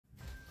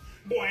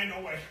Boy, ain't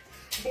no way.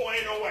 Boy,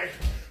 ain't no way.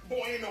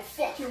 Boy, ain't no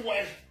fucking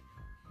way.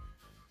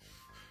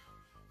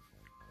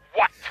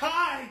 What?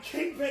 Hi,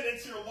 Kingpin,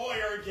 it's your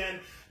lawyer again.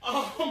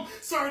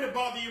 Sorry to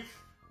bother you.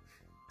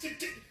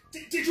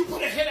 Did you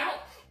put a hit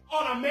out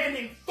on a man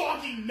named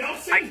Foggy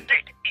Nelson? I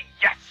did,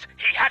 yes.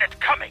 He had it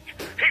coming.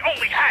 He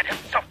only had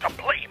himself to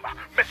blame,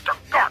 Mr.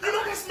 Garner. You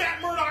know that's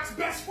Matt Murdock's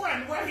best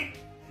friend, right?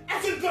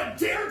 As in the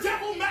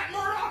daredevil Matt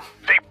Murdock?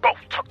 They both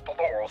took the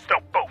laurels.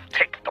 They'll both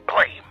take the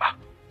blame.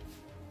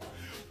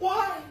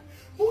 Why?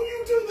 Who do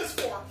you do this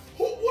for?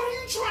 What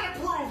are you trying to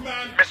prove,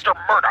 man? Mr.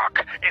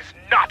 Murdock is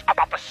not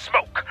about the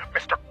smoke,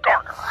 Mr.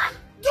 Garner.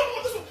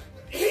 No,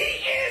 he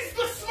is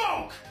the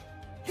smoke!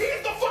 He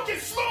is the fucking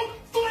smoke,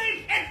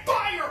 flame, and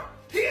fire!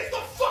 He is the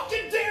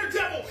fucking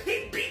daredevil!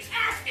 He beats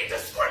ass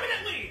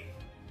indiscriminately!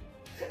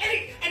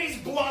 And he's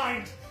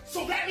blind,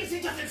 so that means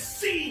he doesn't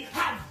see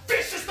how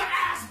vicious the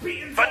ass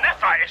beatings are!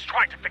 Vanessa is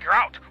trying to figure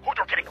out who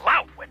you're getting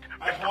loud with,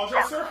 Mr. I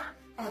apologize, Garner. sir.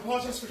 I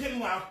apologize for getting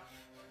loud.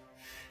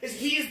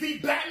 He is the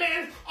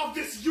Batman of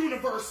this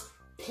universe.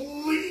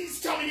 Please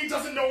tell me he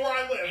doesn't know where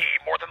I live.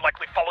 He more than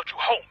likely followed you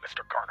home,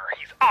 Mr. Garner.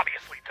 He's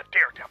obviously the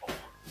daredevil.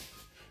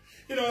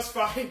 You know, it's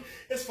fine.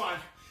 It's fine.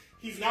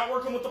 He's not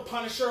working with the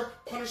Punisher.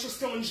 Punisher's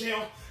still in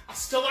jail. I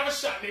still have a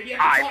shot. Maybe I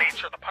can talk made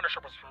sure the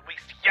Punisher was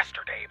released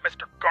yesterday,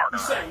 Mr. Garner. You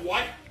said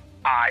what?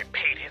 I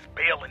paid his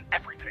bail and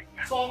everything.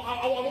 So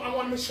I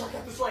want to make sure I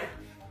got this right.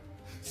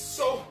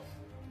 So,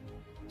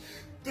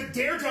 the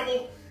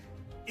daredevil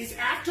is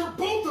after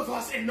both of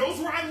us and knows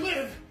where I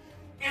live,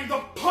 and the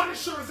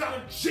Punisher is out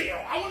of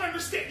jail. I want to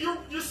understand.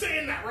 You're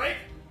saying that, right?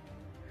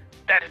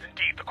 That is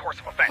indeed the course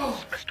of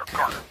events, Mr.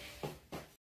 Garner.